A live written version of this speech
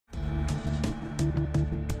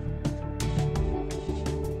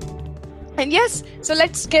And yes, so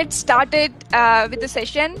let's get started with the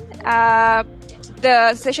session.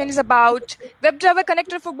 The session is about Webdriver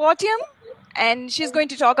connector for Botium, and she's going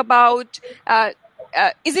to talk about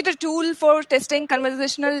is it a tool for testing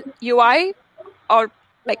conversational UI, or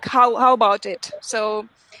like how about it? So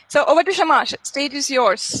over to Shama. Stage is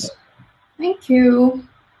yours. Thank you.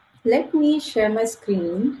 Let me share my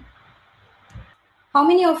screen. How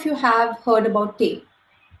many of you have heard about Tay?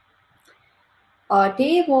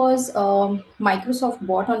 Tay was a Microsoft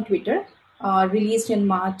bot on Twitter, released in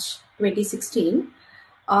March 2016.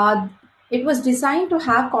 It was designed to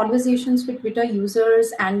have conversations with Twitter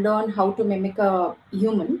users and learn how to mimic a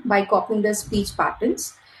human by copying their speech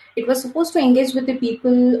patterns. It was supposed to engage with the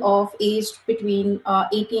people of aged between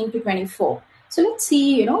 18 to 24. So let's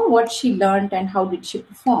see, what she learned and how did she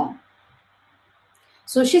perform.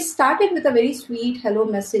 So she started with a very sweet hello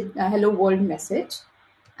message, hello world message,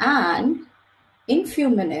 and in few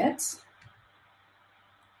minutes,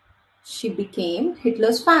 she became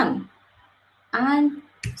Hitler's fan. And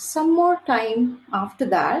some more time after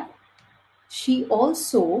that, she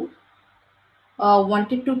also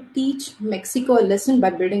wanted to teach Mexico a lesson by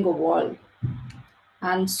building a wall.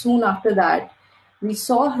 And soon after that, we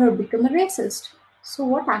saw her become a racist. So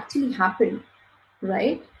what actually happened,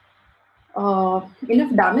 right?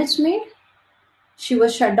 Enough damage made? She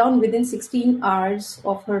was shut down within 16 hours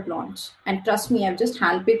of her launch. And trust me, I've just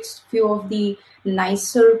handpicked a few of the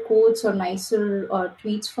nicer quotes or nicer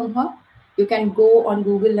tweets from her. You can go on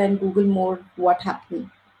Google and Google more what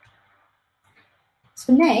happened.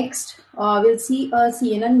 So next, we'll see a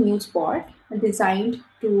CNN news bot designed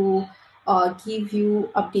to give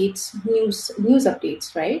you updates, news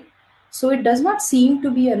updates, right? So it does not seem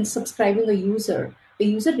to be unsubscribing a user. The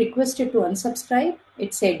user requested to unsubscribe.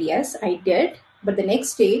 It said, yes, I did. But the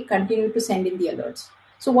next day, continued to send in the alerts.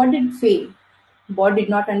 So what did it fail? Bot did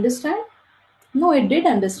not understand? No, it did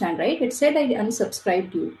understand, right? It said I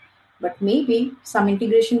unsubscribed you. But maybe some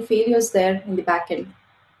integration failures there in the backend.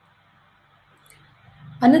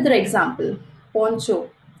 Another example, Poncho.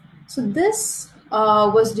 So this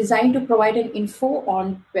was designed to provide an info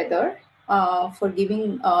on weather for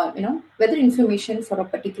giving weather information for a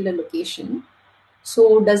particular location.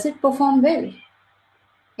 So does it perform well?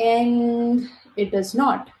 And it does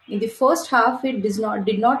not. In the first half, it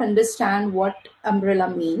did not understand what umbrella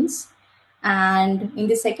means. And in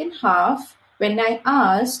the second half, when I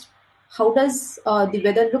asked, how does the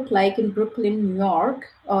weather look like in Brooklyn, New York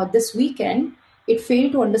this weekend, it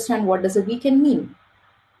failed to understand what does a weekend mean.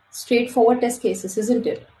 Straightforward test cases, isn't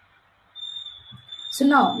it? So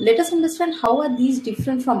now let us understand how are these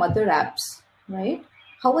different from other apps, right?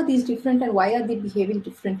 How are these different and why are they behaving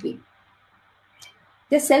differently?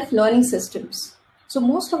 They're self-learning systems. So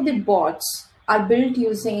most of the bots are built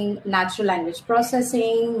using natural language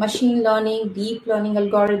processing, machine learning, deep learning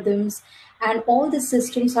algorithms, and all the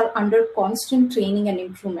systems are under constant training and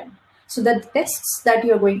improvement. So the tests that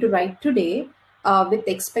you're going to write today with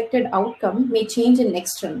expected outcome may change in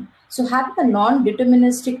next run. So having a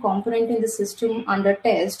non-deterministic component in the system under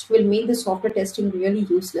test will make the software testing really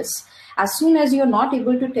useless. As soon as you're not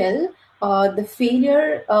able to tell the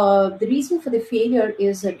failure, the reason for the failure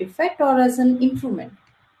is a defect or as an improvement,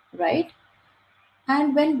 right?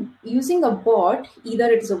 And when using a bot, either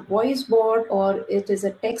it is a voice bot or it is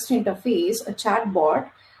a text interface, a chat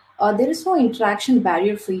bot, there is no interaction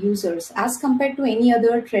barrier for users as compared to any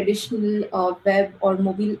other traditional web or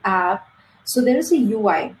mobile app. So there is a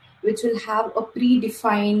UI which will have a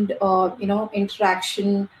predefined,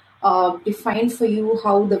 interaction defined for you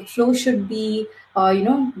how the flow should be.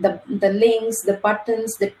 The links, the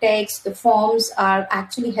buttons, the text, the forms are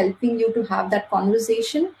actually helping you to have that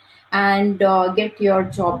conversation and get your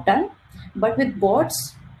job done. But with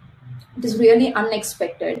bots, it is really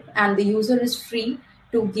unexpected and the user is free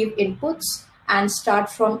to give inputs and start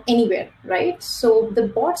from anywhere, right? So the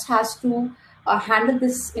bots has to handle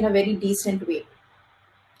this in a very decent way.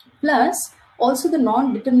 Plus, also the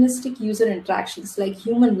non-deterministic user interactions like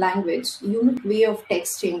human language, unique way of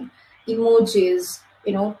texting, emojis,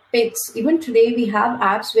 pics. Even today we have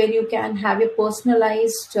apps where you can have a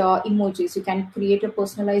personalized emojis. You can create a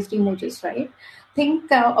personalized emojis, right?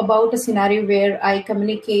 Think about a scenario where I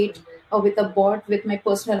communicate with a bot with my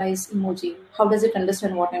personalized emoji. How does it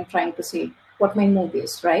understand what I'm trying to say? What my move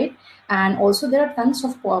is, right? And also there are tons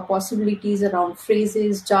of possibilities around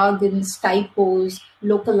phrases, jargons, typos,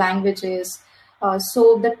 local languages.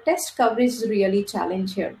 So the test coverage is really a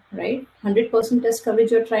challenge here, right? 100% test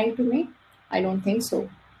coverage you're trying to make? I don't think so.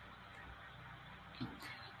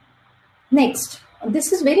 Next,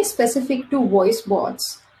 this is very specific to voice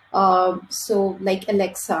bots. So like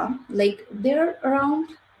Alexa, like there are around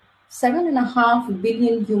 7.5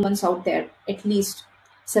 billion humans out there, at least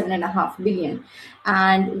 7.5 billion.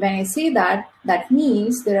 And when I say that, that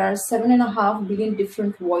means there are 7.5 billion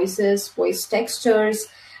different voices, voice textures.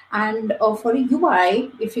 And for a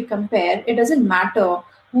UI, if you compare, it doesn't matter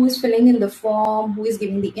who is filling in the form, who is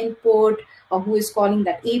giving the input, or who is calling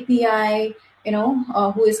that API,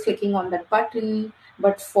 who is clicking on that button.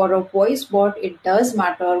 But for a voice bot, it does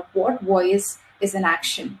matter what voice is in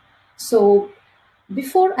action. So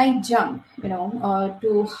before I jump,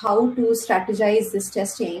 to how to strategize this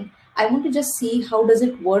testing, I want to just see how does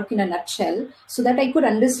it work in a nutshell, so that I could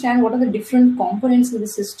understand what are the different components in the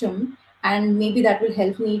system, and maybe that will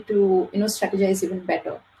help me to strategize even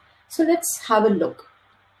better. So let's have a look.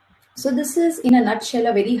 So this is, in a nutshell,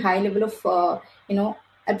 a very high level of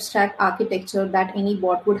abstract architecture that any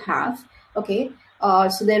bot would have. Okay,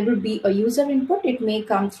 so there will be a user input. It may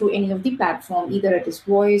come through any of the platform, either it is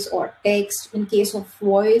voice or text. In case of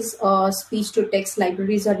voice, speech to text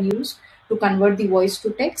libraries are used to convert the voice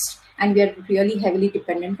to text, and we are really heavily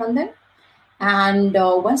dependent on them. And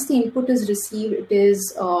once the input is received, it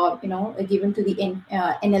is given to the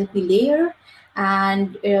NLP layer,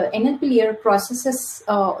 and NLP layer processes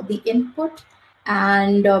the input,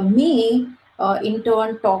 and may in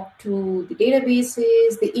turn talk to the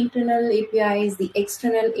databases, the internal APIs, the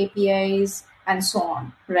external APIs, and so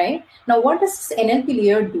on. Right now, what does this NLP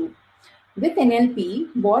layer do? With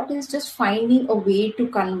NLP, bot is just finding a way to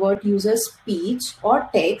convert user speech or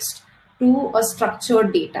text to a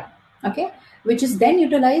structured data, okay, which is then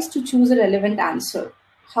utilized to choose a relevant answer.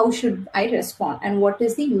 How should I respond, and what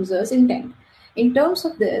is the user's intent? In terms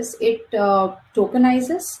of this, it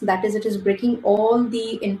tokenizes, that is, it is breaking all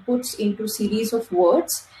the inputs into series of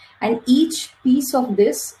words, and each piece of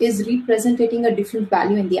this is representing a different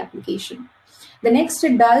value in the application. The next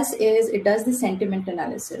it does is it does the sentiment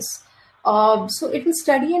analysis. So it will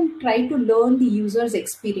study and try to learn the user's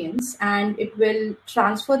experience, and it will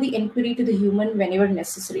transfer the inquiry to the human whenever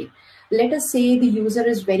necessary. Let us say the user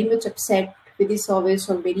is very much upset with the service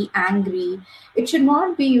or very angry. It should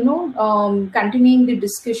not be, continuing the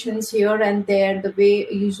discussions here and there the way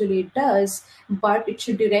usually it does, but it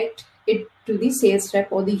should direct it to the sales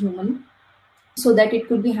rep or the human, so that it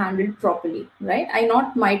could be handled properly, right? I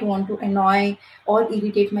might want to annoy or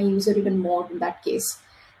irritate my user even more in that case.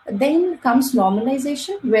 Then comes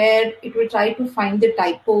normalization, where it will try to find the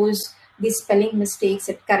typos, the spelling mistakes,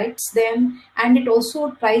 it corrects them, and it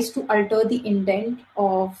also tries to alter the intent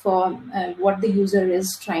of what the user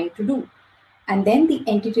is trying to do. And then the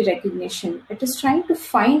entity recognition, it is trying to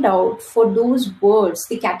find out for those words,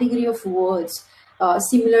 the category of words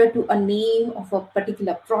similar to a name of a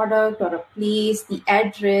particular product or a place, the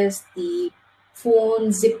address, the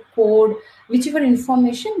phone, zip code, whichever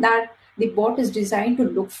information that the bot is designed to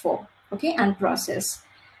look for, okay, and process.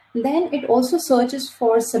 Then it also searches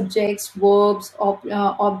for subjects, verbs,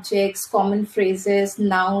 objects, common phrases,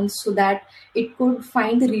 nouns, so that it could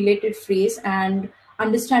find the related phrase and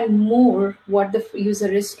understand more what the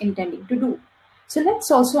user is intending to do. So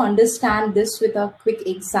let's also understand this with a quick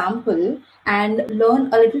example and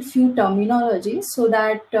learn a little few terminologies, so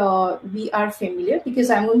that we are familiar, because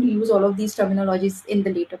I'm going to use all of these terminologies in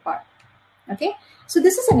the later part. Okay, so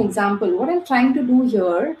this is an example. What I'm trying to do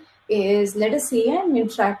here is, let us say I'm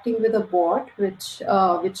interacting with a bot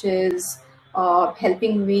which is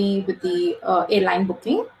helping me with the airline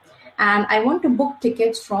booking, and I want to book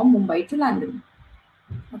tickets from Mumbai to London.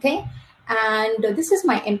 Okay, and this is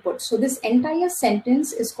my input. So this entire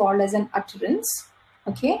sentence is called as an utterance.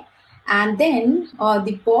 Okay, and then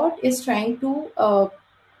the bot is trying to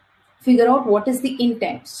figure out what is the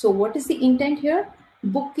intent. So what is the intent here?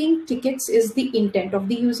 Booking tickets is the intent of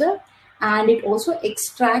the user, and it also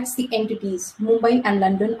extracts the entities. Mumbai and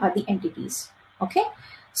London are the entities. Okay,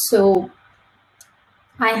 so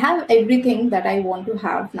I have everything that I want to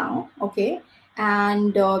have now. Okay,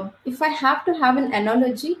 and if I have to have an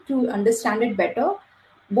analogy to understand it better,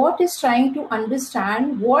 bot is trying to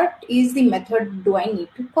understand what is the method do I need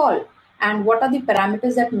to call, and what are the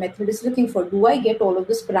parameters that method is looking for. Do I get all of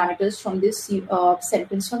these parameters from this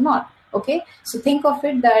sentence or not? Okay, so think of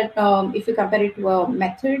it that if you compare it to a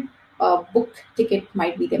method, book ticket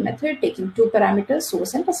might be the method taking two parameters,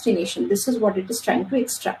 source and destination. This is what it is trying to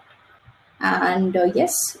extract, and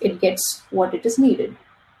yes, it gets what it is needed.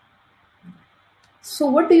 So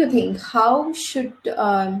what do you think? How should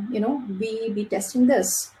we be testing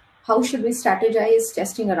this? How should we strategize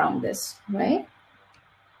testing around this, right?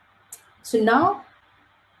 So now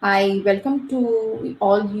I welcome to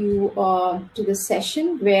all you to this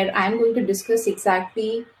session, where I'm going to discuss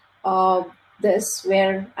exactly this,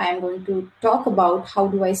 where I'm going to talk about how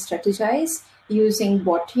do I strategize using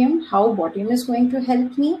Botium, how Botium is going to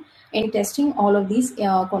help me in testing all of these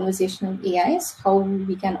conversational AIs, how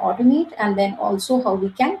we can automate, and then also how we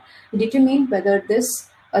can determine whether this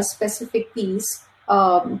specific piece,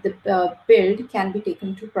 the build can be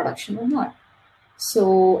taken to production or not.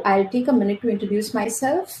 So I'll take a minute to introduce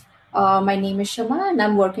myself. My name is Shama, and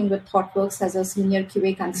I'm working with ThoughtWorks as a senior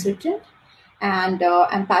QA consultant. And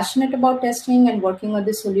I'm passionate about testing and working on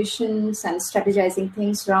the solutions and strategizing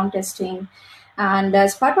things around testing. And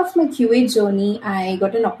as part of my QA journey, I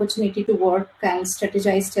got an opportunity to work and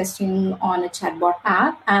strategize testing on a chatbot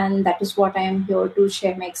app. And that is what I am here to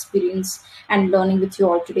share my experience and learning with you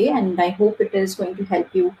all today. And I hope it is going to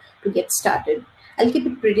help you to get started. I'll keep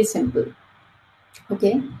it pretty simple.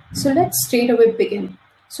 Okay, so let's straight away begin.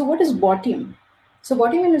 So what is Botium? So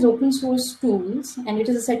Botium is open source tools, and it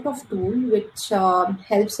is a set of tools which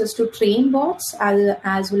helps us to train bots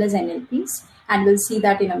as well as NLPs, and we'll see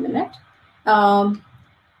that in a minute.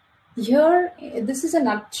 Here, this is a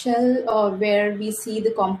nutshell where we see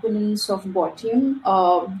the components of Botium.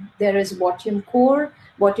 There is Botium core.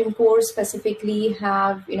 Botium core specifically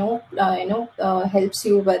have helps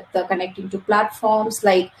you with connecting to platforms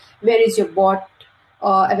like where is your bot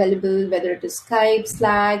available, whether it is Skype,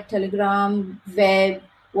 Slack, Telegram, Web,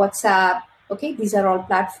 WhatsApp. Okay, these are all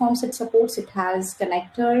platforms it supports. It has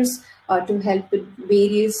connectors to help with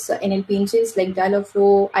various NLP engines like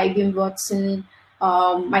DialogFlow, IBM Watson,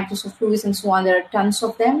 Microsoft Fluid, and so on. There are tons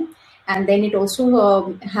of them. And then it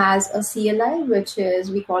also has a CLI, which is,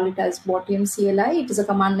 we call it as Botium CLI. It is a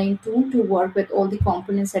command line tool to work with all the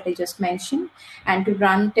components that I just mentioned and to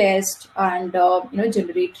run, test, and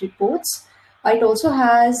generate reports. It also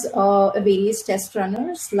has various test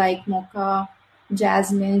runners like Mocha,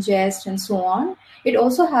 Jasmine, Jest, and so on. It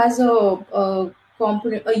also has a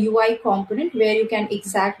UI component where you can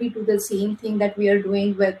exactly do the same thing that we are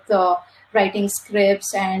doing with writing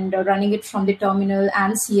scripts and running it from the terminal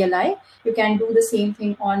and CLI. You can do the same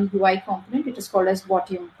thing on UI component. It is called as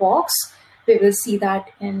Botium Box. We will see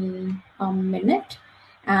that in a minute.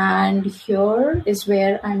 And here is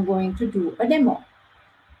where I'm going to do a demo.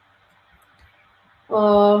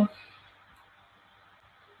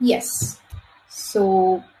 Yes,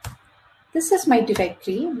 so this is my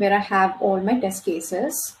directory where I have all my test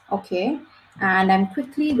cases, okay, and I'm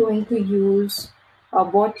quickly going to use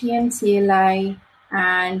Botium CLI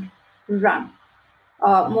and run.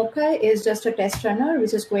 Mocha is just a test runner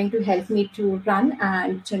which is going to help me to run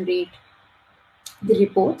and generate the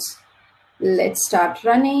reports. Let's start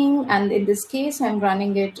running, and in this case I'm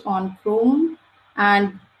running it on Chrome,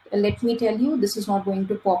 and let me tell you, this is not going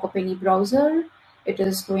to pop up any browser. It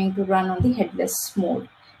is going to run on the headless mode.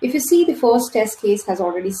 If you see, the first test case has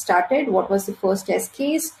already started. What was the first test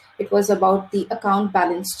case? It was about the account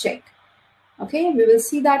balance check. Okay, we will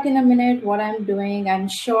see that in a minute, what I'm doing. I'm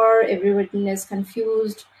sure everyone is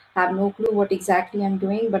confused, have no clue what exactly I'm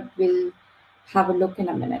doing, but we'll have a look in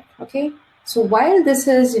a minute, okay? So while this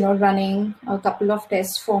is, running a couple of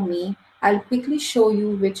tests for me, I'll quickly show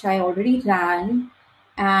you which I already ran,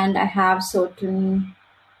 and I have certain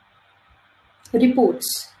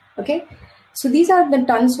reports, okay? So these are the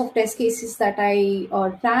tons of test cases that I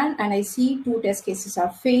ran, and I see 2 test cases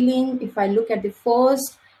are failing. If I look at the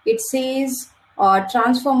first, it says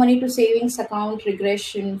transfer money to savings account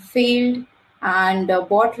regression failed, and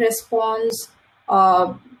bot response,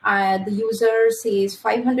 the user says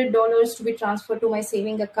 $500 to be transferred to my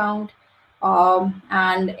saving account,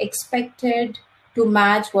 and expected to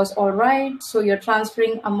match was all right. So your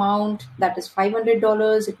transferring amount, that is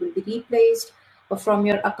 $500, it will be replaced from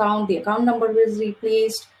your account. The account number was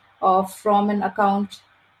replaced from an account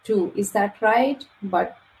to, is that right?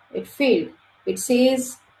 But it failed. It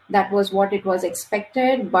says that was what it was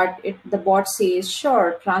expected, but the bot says,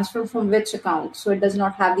 sure, transfer from which account? So it does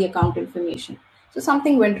not have the account information. So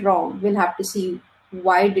something went wrong. We'll have to see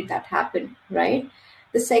why did that happen, right?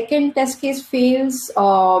 The second test case fails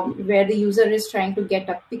where the user is trying to get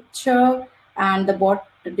a picture and the bot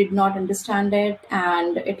did not understand it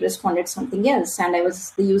and it responded something else, and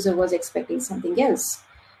the user was expecting something else.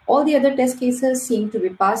 All the other test cases seem to be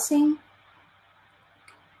passing.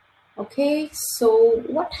 Okay, so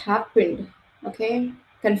what happened? Okay,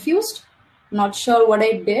 confused? Not sure what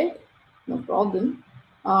I did? No problem.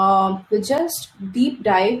 We'll just deep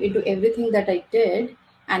dive into everything that I did,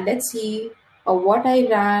 and let's see what I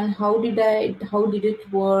ran, how did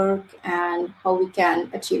it work, and how we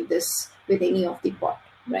can achieve this with any of the bot,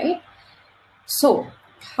 right? So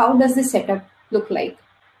how does the setup look like?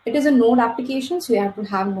 It is a Node application, so you have to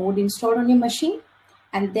have Node installed on your machine.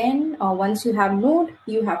 And then once you have Node,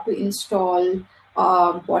 you have to install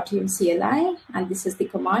Botium CLI, and this is the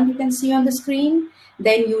command you can see on the screen.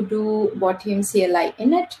 Then you do Botium CLI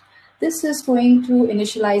init. This is going to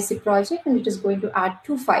initialize the project, and it is going to add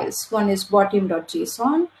two files. One is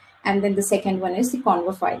botium.json, and then the second one is the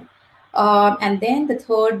convo file. And then the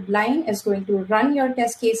third line is going to run your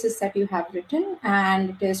test cases that you have written, and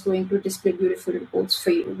it is going to display beautiful reports for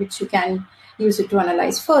you, which you can use it to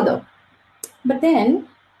analyze further. But then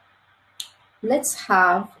let's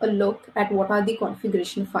have a look at what are the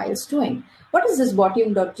configuration files doing. What is this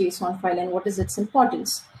botium.json file and what is its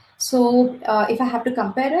importance? So if I have to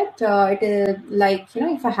compare it, it is like,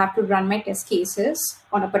 if I have to run my test cases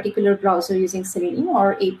on a particular browser using Selenium,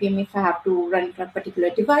 or APM if I have to run it on a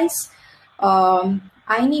particular device,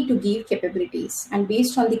 I need to give capabilities, and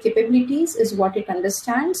based on the capabilities is what it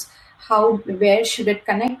understands where should it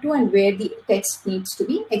connect to and where the text needs to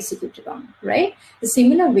be executed on, right? The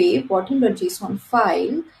similar way, botium.json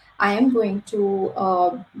file, I am going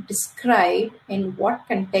to describe in what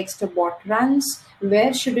context a bot runs,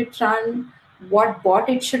 where should it run, what bot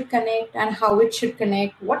it should connect, and how it should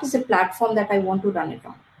connect, what is the platform that I want to run it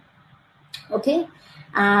on. Okay,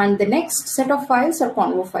 and the next set of files are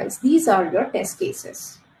convo files. These are your test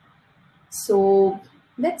cases. So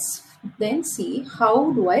let's then see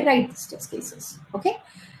how do I write these test cases. Okay,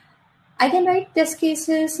 I can write test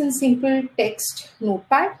cases in simple text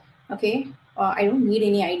notepad. Okay, I don't need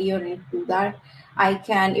any IDE or anything to do that. I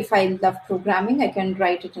can, if I love programming, I can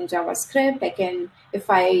write it in JavaScript. I can, if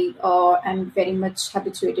I am very much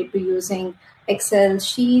habituated to using Excel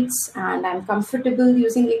sheets and I'm comfortable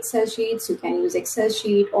using Excel sheets, you can use Excel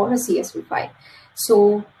sheet or a CSV file.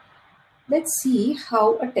 So let's see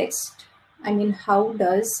how a text, how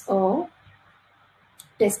does a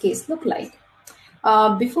test case look like?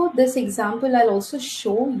 Before this example, I'll also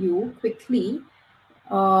show you quickly.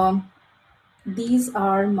 These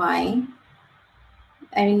are my,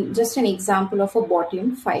 just an example of a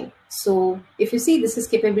Botium file. So if you see, this is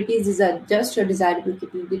capabilities. These are just your desired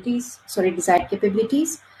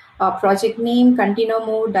capabilities. Project name, container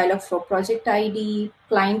mode, DialogFlow project ID,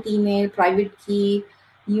 client email, private key,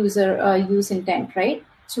 user use intent, right?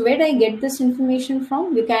 So where do I get this information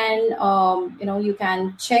from? You can, you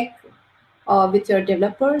can check with your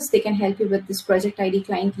developers. They can help you with this project ID,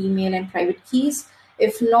 client email, and private keys.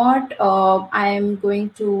 If not, I am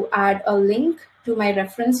going to add a link to my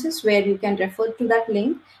references where you can refer to that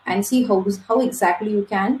link and see how exactly you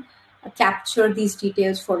can capture these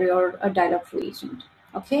details for your DialogFlow agent.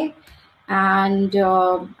 Okay, and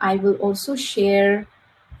I will also share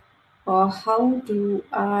how do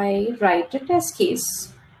I write a test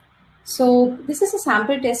case. So this is a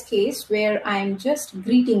sample test case where I'm just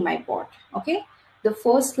greeting my bot. Okay, the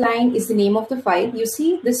first line is the name of the file. You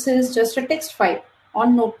see, this is just a text file.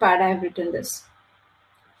 On Notepad, I have written this.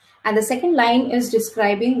 And the second line is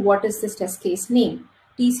describing what is this test case name.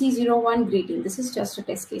 TC01 greeting. This is just a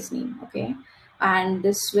test case name. Okay, and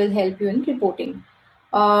this will help you in reporting.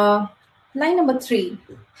 Line number 3,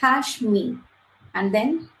 hash me. And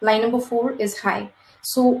then line number 4 is hi.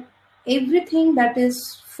 So everything that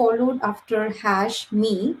is followed after hash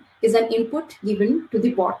me is an input given to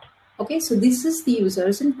the bot. Okay, so this is the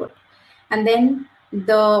user's input. And then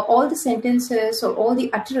all the sentences or all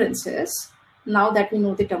the utterances, now that we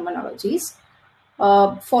know the terminologies,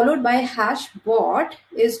 followed by hash bot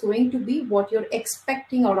is going to be what you're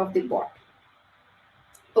expecting out of the bot.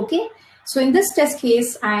 Okay, so in this test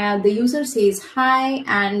case, the user says hi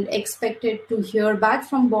and expected to hear back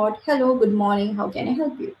from bot, hello, good morning, how can I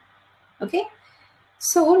help you? Okay,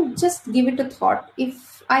 so just give it a thought.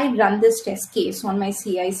 If I run this test case on my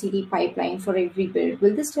CI/CD pipeline for every build,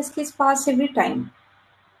 will this test case pass every time?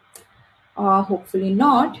 Hopefully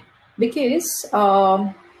not, because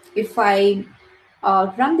if I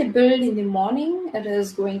run the build in the morning, it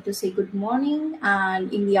is going to say good morning,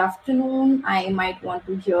 and in the afternoon, I might want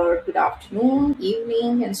to hear good afternoon,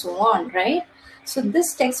 evening, and so on, right? So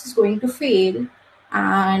this text is going to fail,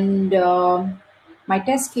 and my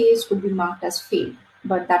test case would be marked as failed,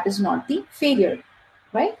 but that is not the failure,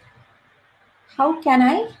 right? How can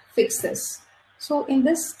I fix this? So in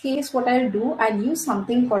this case, what I'll do, I'll use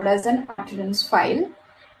something called as an utterance file,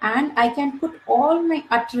 and I can put all my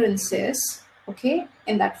utterances, okay,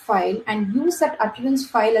 in that file and use that utterance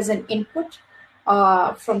file as an input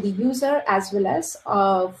from the user as well as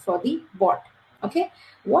for the bot. Okay,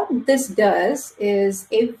 what this does is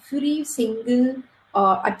every single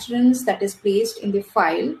utterance that is placed in the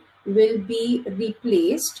file will be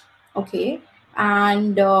replaced. Okay,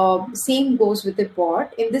 and same goes with the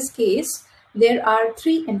bot. In this case, there are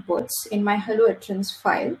 3 inputs in my hello utterance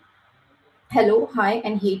file: hello, hi,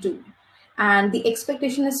 and hey dude. and the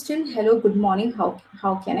expectation is still hello, good morning,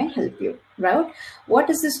 how can I help you, right? What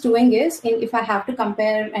is this doing is, if I have to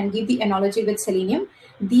compare and give the analogy with Selenium,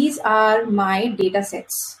 these are my data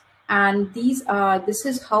sets, and this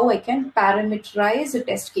is how I can parameterize a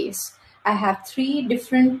test case. I have three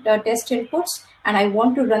different test inputs, and I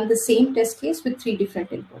want to run the same test case with three different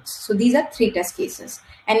inputs. So these are three test cases.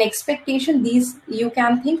 And expectation, these, you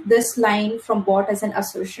can think this line from bot as an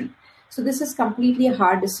assertion. So this is completely a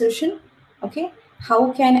hard assertion. Okay,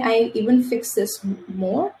 how can I even fix this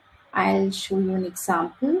more? I'll show you an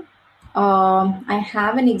example. I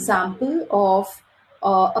have an example of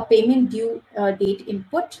a payment due date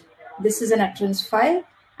input. This is an utterance file,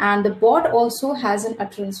 and the bot also has an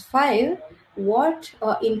utterance file. What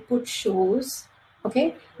input shows,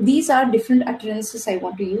 okay, these are different utterances I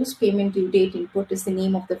want to use. Payment due date input is the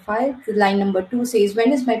name of the file. The line number 2 says,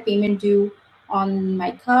 when is my payment due on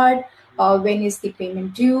my card? When is the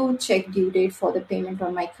payment due? Check due date for the payment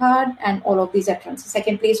on my card, and all of these utterances. I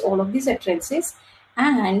can place all of these utterances,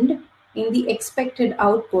 and in the expected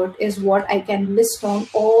output is what I can list on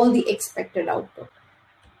all the expected output.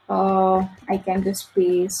 I can just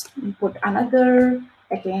put another.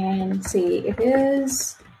 I can say it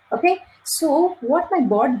is okay. So what my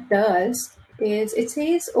bot does is it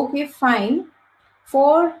says, okay, fine.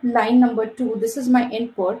 For line number 2, this is my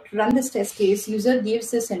input. Run this test case. User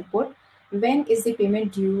gives this input. When is the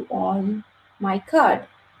payment due on my card?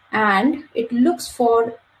 And it looks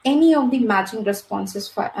for any of the matching responses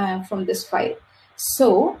from this file.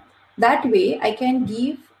 So that way I can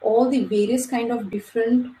give all the various kind of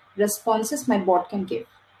different responses my bot can give.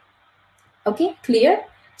 Okay, clear?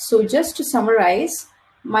 So just to summarize,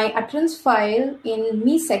 my utterance file in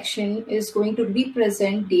me section is going to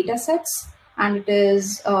represent data sets, and it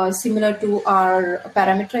is similar to our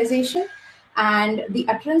parameterization. And the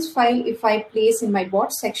utterance file, if I place in my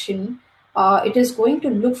bot section, it is going to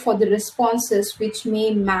look for the responses which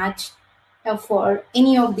may match for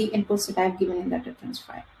any of the inputs that I've given in that utterance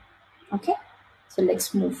file. Okay, so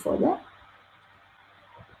let's move further.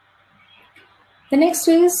 The next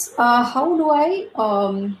is how do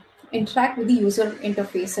I interact with the user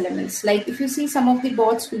interface elements. Like if you see, some of the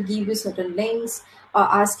bots will give you certain links,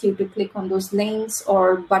 ask you to click on those links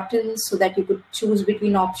or buttons so that you could choose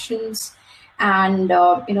between options, and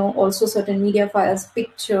also certain media files,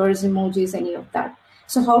 pictures, emojis, any of that.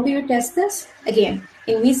 So how do you test this? Again,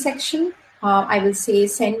 in me section, I will say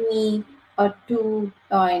send me two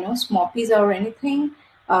small pizza or anything.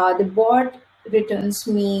 The bot returns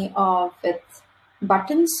me with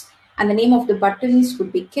buttons, and the name of the buttons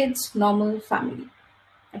would be kids, normal, family.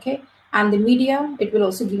 Okay, and the media, it will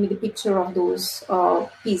also give me the picture of those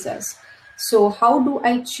pizzas. So how do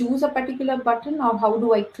I choose a particular button, or how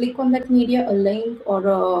do I click on that media, a link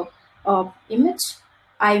or a image?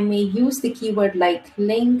 I may use the keyword like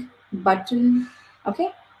link, button,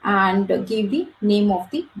 okay, and give the name of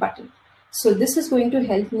the button. So this is going to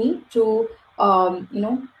help me to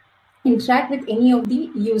interact with any of the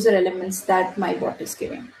user elements that my bot is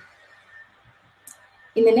giving.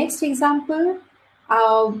 In the next example,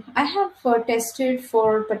 I have tested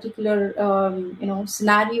for particular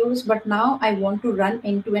scenarios, but now I want to run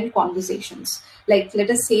end-to-end conversations. Like let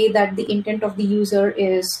us say that the intent of the user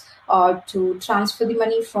is to transfer the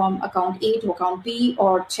money from account A to account B,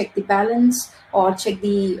 or check the balance, or check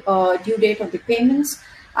the due date of the payments.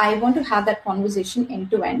 I want to have that conversation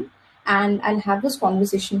end-to-end, and I'll have those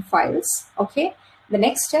conversation files. Okay. The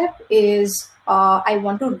next step is I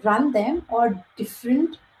want to run them or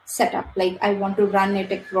different setup. Like I want to run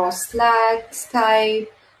it across Slack, Skype,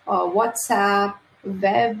 WhatsApp,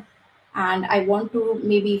 web, and I want to,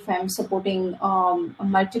 maybe if I'm supporting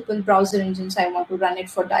multiple browser engines, I want to run it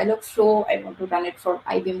for DialogFlow, I want to run it for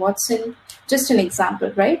IBM Watson, just an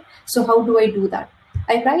example, right? So how do I do that?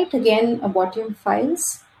 I write again a Botium files,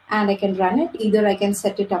 and I can run it. Either I can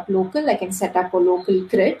set it up local, I can set up a local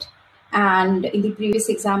grid. And in the previous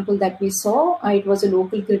example that we saw, it was a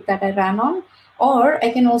local grid that I ran on. Or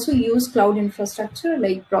I can also use cloud infrastructure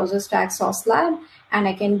like Browser Stack, Sauce Lab, and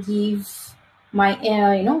I can give my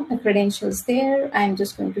credentials there. I'm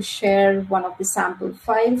just going to share one of the sample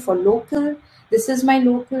file for local. This is my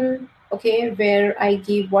local, okay, where I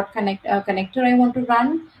give what connector I want to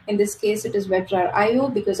run. In this case, it is Webdriver IO,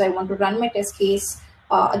 because I want to run my test case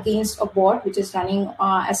against a bot which is running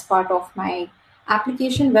as part of my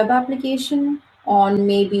application, web application, on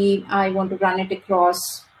maybe I want to run it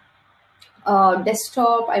across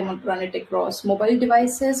desktop, I want to run it across mobile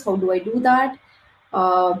devices. How do I do that?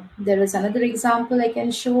 There is another example I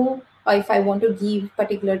can show. If I want to give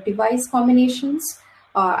particular device combinations,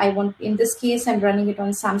 in this case, I'm running it on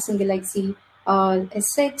Samsung Galaxy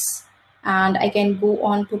S6. and I can go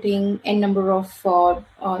on putting n number of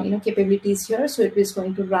capabilities here. So it is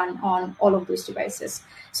going to run on all of those devices.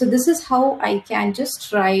 So this is how I can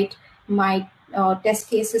just write my test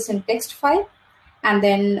cases in text file, and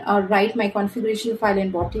then write my configuration file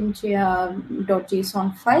in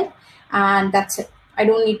Botium.json file, and that's it. I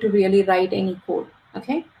don't need to really write any code.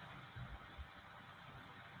 Okay.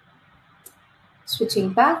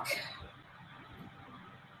 Switching back.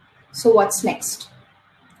 So what's next?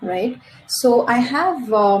 Right. So I have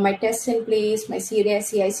my tests in place, my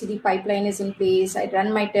CI/CD pipeline is in place. I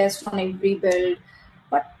run my tests on every build,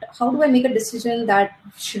 but how do I make a decision that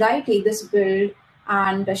should I take this build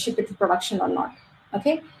and ship it to production or not?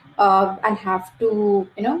 Okay. I'll have to,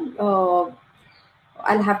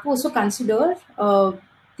 I'll have to also consider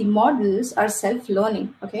the models are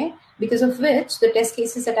self-learning, okay, because of which the test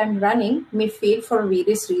cases that I'm running may fail for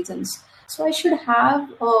various reasons. So I should have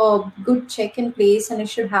a good check in place, and I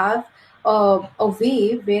should have a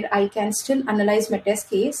way where I can still analyze my test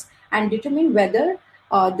case and determine whether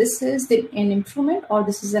this is an improvement or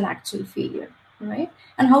this is an actual failure, right?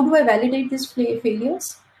 And how do I validate these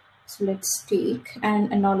failures? So let's take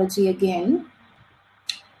an analogy again.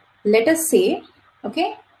 Let us say,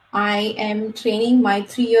 okay, I am training my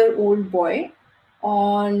 3-year-old boy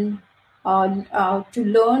on to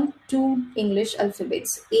learn 2 English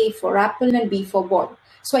alphabets, A for apple and B for ball.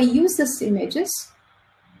 So I use these images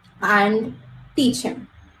and teach him.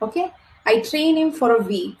 Okay, I train him for a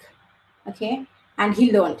week. Okay, and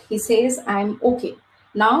he learned. He says, I'm okay.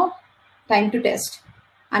 Now, time to test.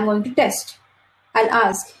 I'm going to test. I'll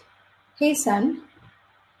ask, hey son,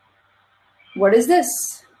 what is this?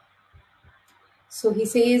 So he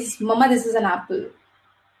says, Mama, this is an apple,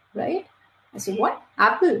 right? I say, what?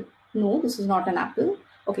 Apple? No, this is not an apple.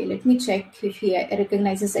 Okay, let me check if he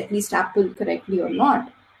recognizes at least apple correctly or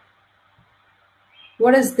not.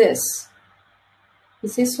 What is this? He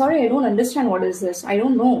says, sorry, I don't understand what is this. I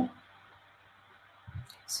don't know.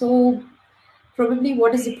 So probably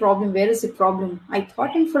what is the problem? Where is the problem? I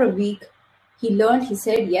taught him for a week. He learned, he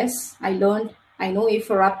said, yes, I learned. I know A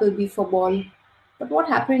for apple, B for ball. But what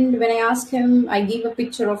happened when I asked him, I gave a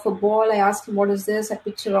picture of a ball, I asked him, what is this? A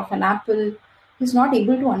picture of an apple. He's not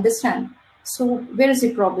able to understand. So where is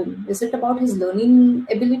the problem? Is it about his learning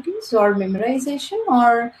abilities or memorization,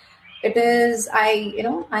 or it is, I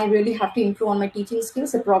really have to improve on my teaching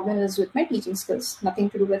skills. The problem is with my teaching skills, nothing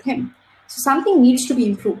to do with him. So something needs to be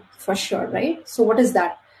improved for sure, right? So what is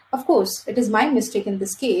that? Of course, it is my mistake in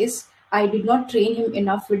this case. I did not train him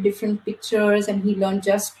enough with different pictures, and he learned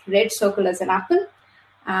just red circle as an apple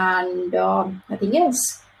and nothing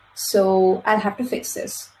else. So I'll have to fix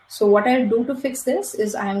this. So what I'll do to fix this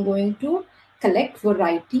is I'm going to collect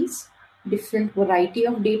varieties, different variety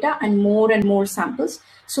of data, and more samples.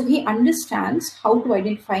 So he understands how to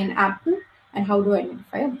identify an apple and how to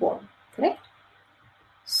identify a ball, correct?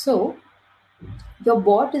 So your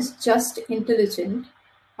bot is just intelligent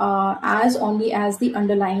as only as the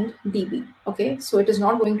underlying DB. Okay, so it is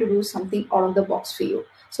not going to do something out of the box for you.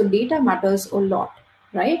 So data matters a lot,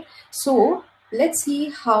 right? So let's see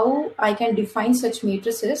how I can define such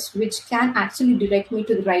matrices which can actually direct me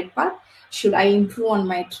to the right path. Should I improve on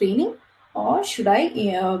my training, or should I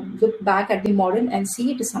look back at the model and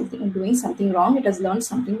see it is doing something wrong? It has learned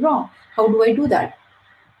something wrong. How do I do that?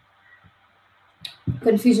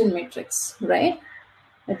 Confusion matrix, right?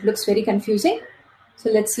 It looks very confusing. So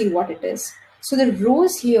let's see what it is. So the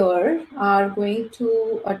rows here are going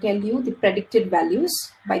to tell you the predicted values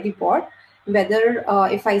by the bot, whether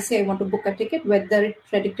if I say I want to book a ticket, whether it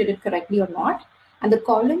predicted it correctly or not. And the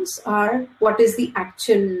columns are what is the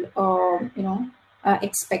actual,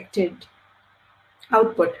 expected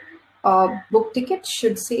output. Book ticket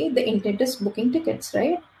should say the intent is booking tickets,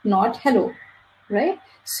 right? Not hello, right?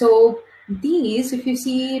 So these, if you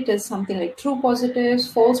see, it is something like true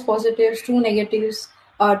positives, false positives, true negatives.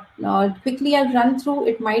 Quickly I'll run through.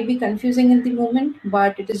 It might be confusing in the moment,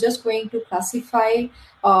 but it is just going to classify,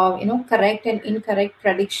 correct and incorrect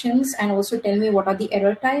predictions, and also tell me what are the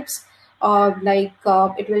error types.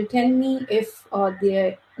 It will tell me if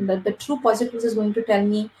the true positives is going to tell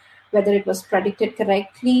me whether it was predicted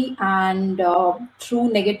correctly, and true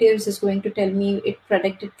negatives is going to tell me it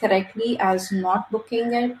predicted correctly as not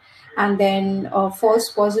booking it, and then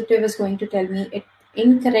false positive is going to tell me it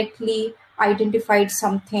incorrectly identified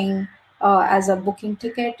something as a booking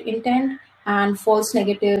ticket intent, and false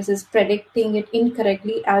negatives is predicting it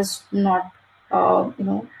incorrectly as not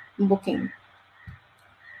booking.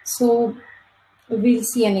 So we'll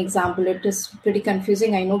see an example. It is pretty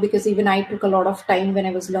confusing, I know, because even I took a lot of time when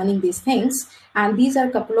I was learning these things. And these are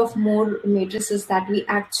a couple of more matrices that we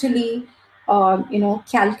actually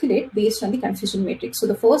calculate based on the confusion matrix. So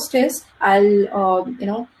the first is I'll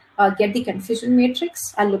get the confusion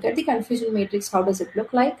matrix. I'll look at the confusion matrix. How does it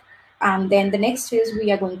look like? And then the next is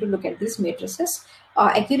we are going to look at these matrices.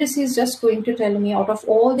 Accuracy is just going to tell me out of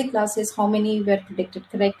all the classes how many were predicted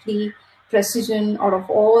correctly. Precision, out of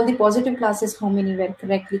all the positive classes how many were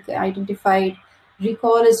correctly identified.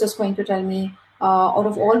 Recall is just going to tell me out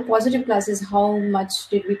of all positive classes how much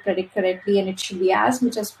did we predict correctly, and it should be as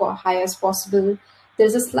much as high as possible.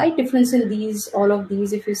 There's a slight difference in all of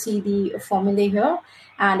these if you see the formula here,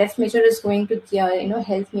 and F measure is going to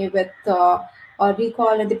help me with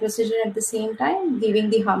recall and the precision at the same time, giving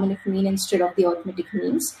the harmonic mean instead of the arithmetic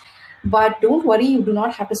means. But don't worry, you do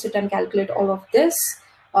not have to sit and calculate all of this.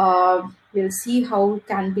 We'll see how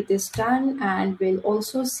can be this done, and we'll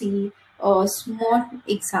also see a small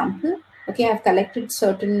example. Okay, I've collected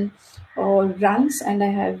certain runs, and I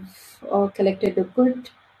have collected a good,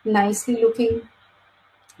 nicely looking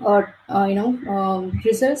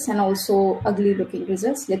results and also ugly looking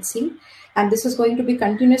results. Let's see. And this is going to be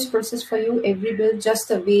continuous process for you, every build, just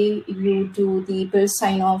the way you do the build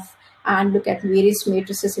sign off and look at various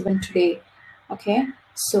matrices even today. Okay,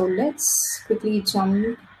 so let's quickly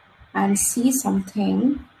jump and see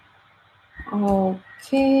something.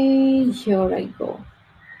 Okay, here I go.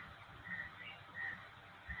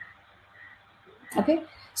 Okay,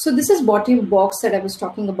 so this is Botium box that I was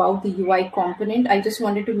talking about, the UI component. I just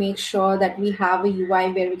wanted to make sure that we have a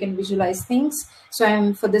UI where we can visualize things.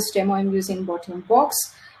 So for this demo, I'm using Botium box.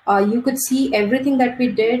 You could see everything that we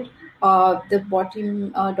did, the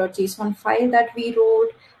Botium.json file that we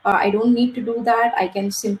wrote. I don't need to do that. I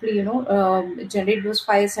can simply, generate those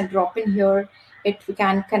files and drop in here. We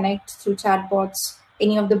can connect through chatbots,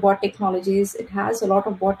 any of the bot technologies. It has a lot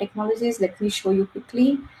of bot technologies. Let me show you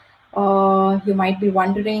quickly. You might be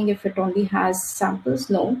wondering if it only has samples.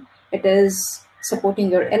 No, it is supporting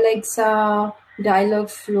your Alexa,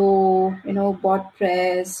 DialogFlow,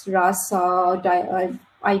 BotPress, Rasa,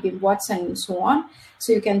 IBM Watson, and so on.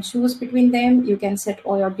 So you can choose between them. You can set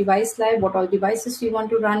all your device live, what all devices you want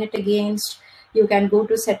to run it against. You can go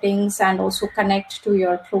to settings and also connect to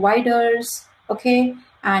your providers. Okay,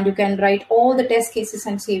 and you can write all the test cases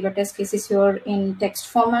and save your test cases here in text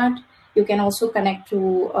format. You can also connect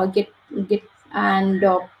to Git and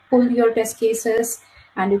pull your test cases,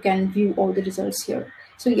 and you can view all the results here.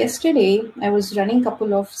 So yesterday I was running a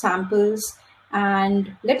couple of samples,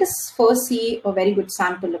 and let us first see a very good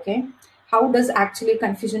sample. Okay, how does actually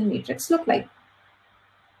confusion matrix look like?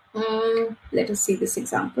 Let us see this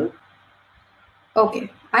example.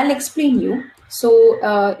 Okay, I'll explain you. So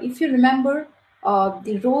if you remember,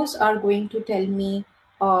 the rows are going to tell me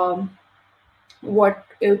what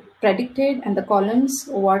it predicted, and the columns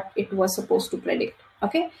what it was supposed to predict.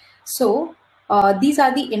 Okay, so these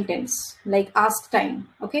are the intents, like ask time.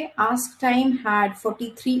 Okay, ask time had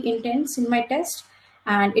 43 intents in my test,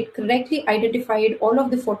 and it correctly identified all of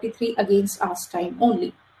the 43 against ask time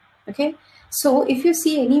only. Okay, so if you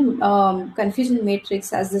see any confusion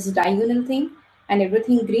matrix as this diagonal thing and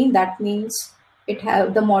everything green, that means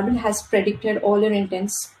the model has predicted all your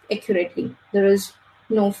intents accurately. There is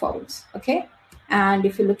no fouls. Okay, and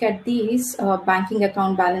if you look at these banking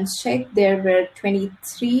account balance check, there were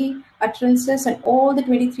 23 utterances, and all the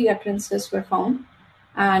 23 utterances were found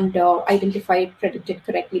and identified, predicted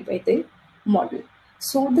correctly by the model.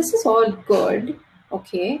 So this is all good.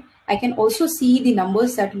 Okay, I can also see the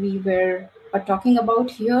numbers that we were talking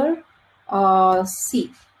about here.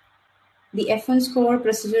 See, the F1 score,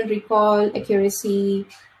 precision, recall, accuracy,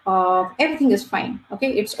 everything is fine.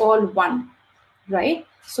 Okay, it's all 1, right?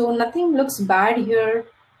 So nothing looks bad here.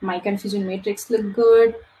 My confusion matrix look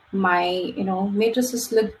good. My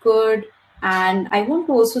matrices look good, and I want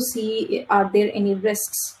to also see, are there any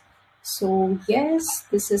risks? So yes,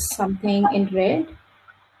 this is something in red.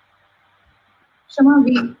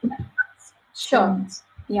 Shama, Sure.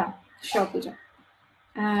 Yeah, sure, Pooja.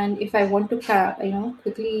 And if I want to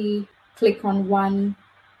quickly click on one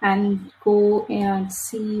and go and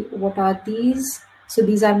see what are these. So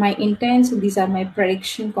these are my intents, these are my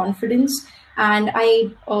prediction confidence, and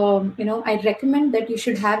I recommend that you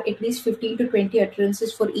should have at least 15 to 20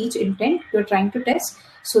 utterances for each intent you're trying to test,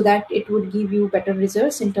 so that it would give you better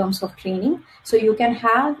results in terms of training. So you can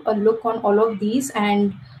have a look on all of these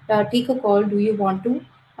and take a call. Do you want to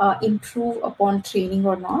improve upon training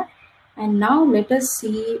or not? And now let us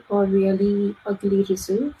see a really ugly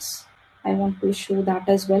results. I want to show that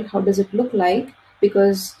as well. How does it look like?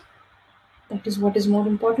 Because that is what is more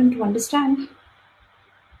important to understand.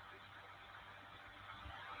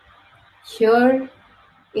 Here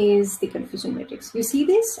is the confusion matrix. You see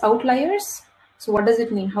these outliers? So what does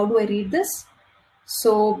it mean? How do I read this?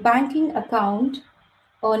 So banking account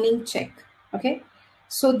earning check. Okay.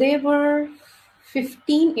 So there were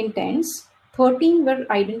 15 intents, 13 were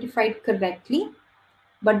identified correctly,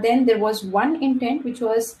 but then there was one intent which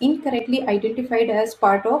was incorrectly identified as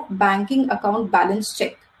part of banking account balance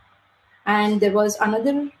check. And there was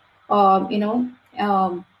another,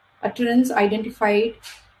 utterance identified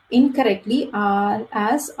incorrectly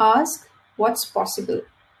as ask what's possible.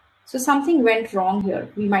 So something went wrong here.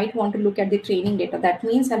 We might want to look at the training data. That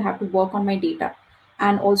means I'll have to work on my data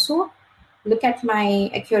and also look at my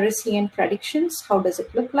accuracy and predictions. How does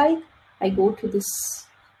it look like? I go to this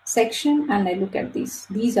section and I look at these.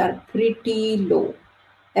 These are pretty low.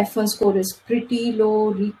 F1 score is pretty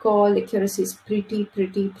low. Recall accuracy is pretty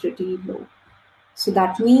low. So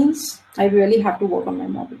that means I really have to work on my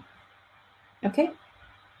model. Okay.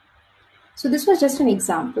 So this was just an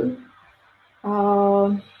example.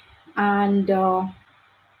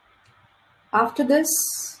 After this,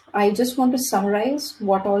 I just want to summarize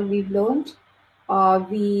what all we've learned.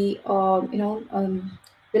 We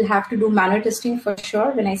will have to do manual testing for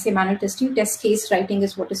sure. When I say manual testing, test case writing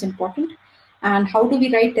is what is important. And how do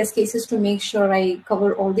we write test cases to make sure I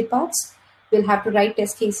cover all the parts? We'll have to write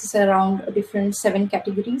test cases around different 7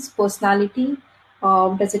 categories. Personality,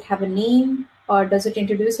 does it have a name? Does it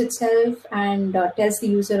introduce itself and tells the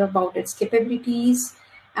user about its capabilities,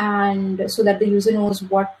 and so that the user knows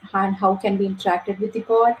what and how can be interacted with the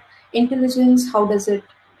bot. Intelligence, how does it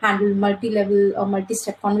handle multi-level or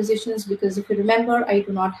multi-step conversations? Because if you remember, I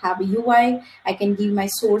do not have a UI. I can give my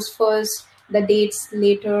source first, the dates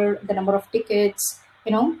later, the number of tickets,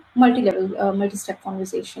 multi-level, multi-step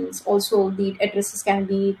conversations. Also, the addresses can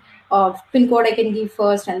be pin code I can give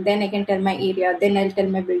first, and then I can tell my area, then I'll tell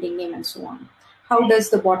my building name and so on. How does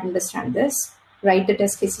the bot understand this? Write the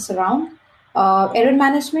test cases around. Error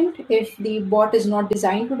management, if the bot is not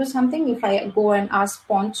designed to do something, if I go and ask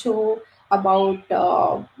Poncho about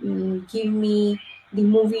give me the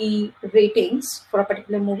movie ratings for a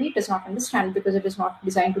particular movie, it does not understand because it is not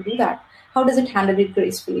designed to do that. How does it handle it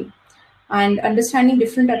gracefully? And understanding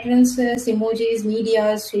different utterances, emojis,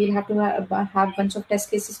 media, so you'll have to have a bunch of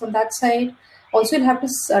test cases on that side. Also, you'll have to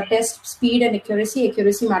test speed and accuracy.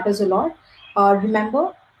 Accuracy matters a lot.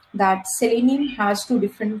 Remember that Selenium has 2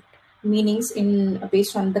 different meanings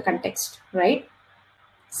based on the context, right?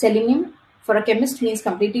 Selenium for a chemist means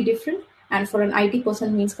completely different, and for an IT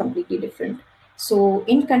person means completely different. So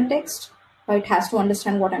in context, it has to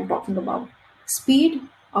understand what I'm talking about. Speed,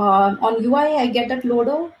 on UI, I get that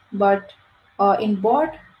loader, but in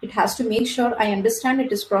bot, it has to make sure I understand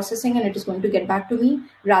it is processing and it is going to get back to me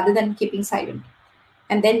rather than keeping silent.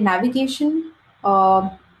 And then navigation,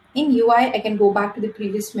 in UI, I can go back to the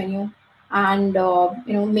previous menu and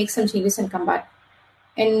make some changes and come back.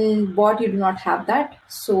 In bot, you do not have that.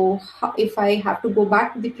 So if I have to go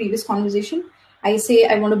back to the previous conversation, I say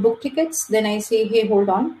I want to book tickets. Then I say, hey, hold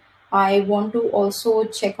on. I want to also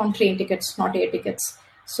check on train tickets, not air tickets.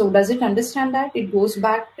 So does it understand that? It goes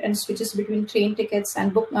back and switches between train tickets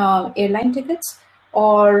and book airline tickets,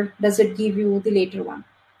 or does it give you the later one,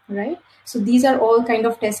 right? So these are all kind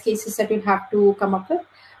of test cases that you have to come up with.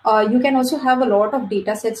 You can also have a lot of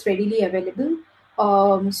data sets readily available,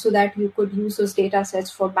 so that you could use those data sets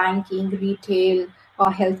for banking, retail,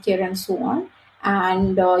 healthcare, and so on,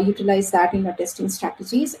 and utilize that in your testing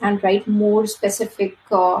strategies and write more specific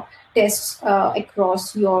tests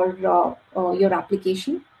across your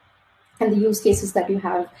application, and the use cases that you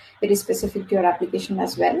have very specific to your application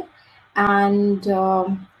as well. And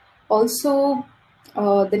also,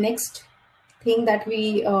 the next thing that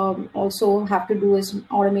we also have to do is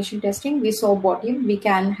automation testing. We saw Botium. We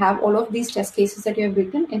can have all of these test cases that you have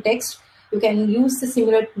written in text. You can use the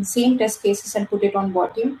same test cases and put it on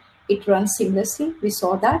Botium. It runs seamlessly. We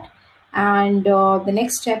saw that. And the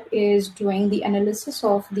next step is doing the analysis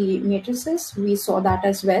of the matrices. We saw that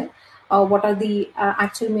as well. What are the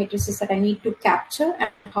actual matrices that I need to capture,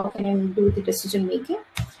 and how can I do the decision making?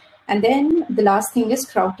 And then the last thing is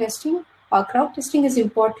crowd testing. Crowd testing is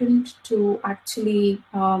important to actually,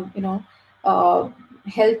 help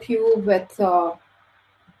you with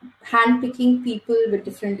handpicking people with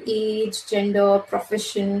different age, gender,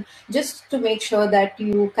 profession, just to make sure that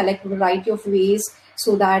you collect a variety of ways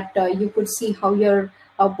so that you could see how your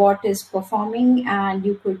bot is performing, and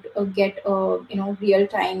you could get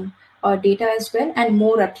real-time data as well, and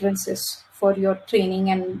more utterances for your training,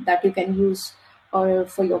 and that you can use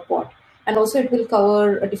for your bot. And also it will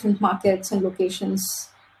cover different markets and locations,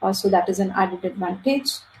 so that is an added advantage.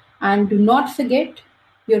 And do not forget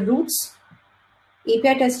your roots.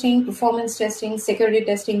 API testing, performance testing, security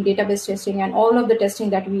testing, database testing, and all of the testing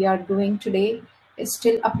that we are doing today, it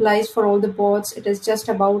still applies for all the bots. It is just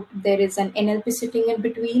about there is an NLP sitting in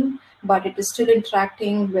between, but it is still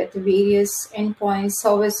interacting with various endpoints,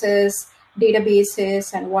 services,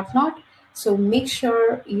 databases, and whatnot. So make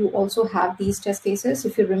sure you also have these test cases.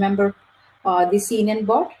 If you remember the CNN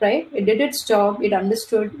bot, right? It did its job, it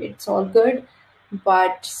understood, it's all good,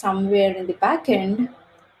 but somewhere in the back end,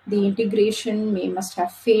 the integration must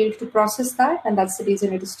have failed to process that, and that's the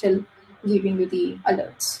reason it is still giving you the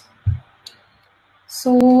alerts.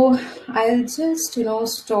 So I'll just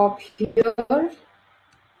stop here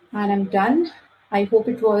and I'm done. I hope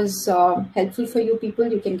it was helpful for you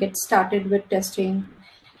people. You can get started with testing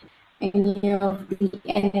any of the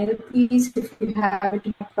NLPs if you have it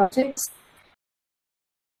in your projects.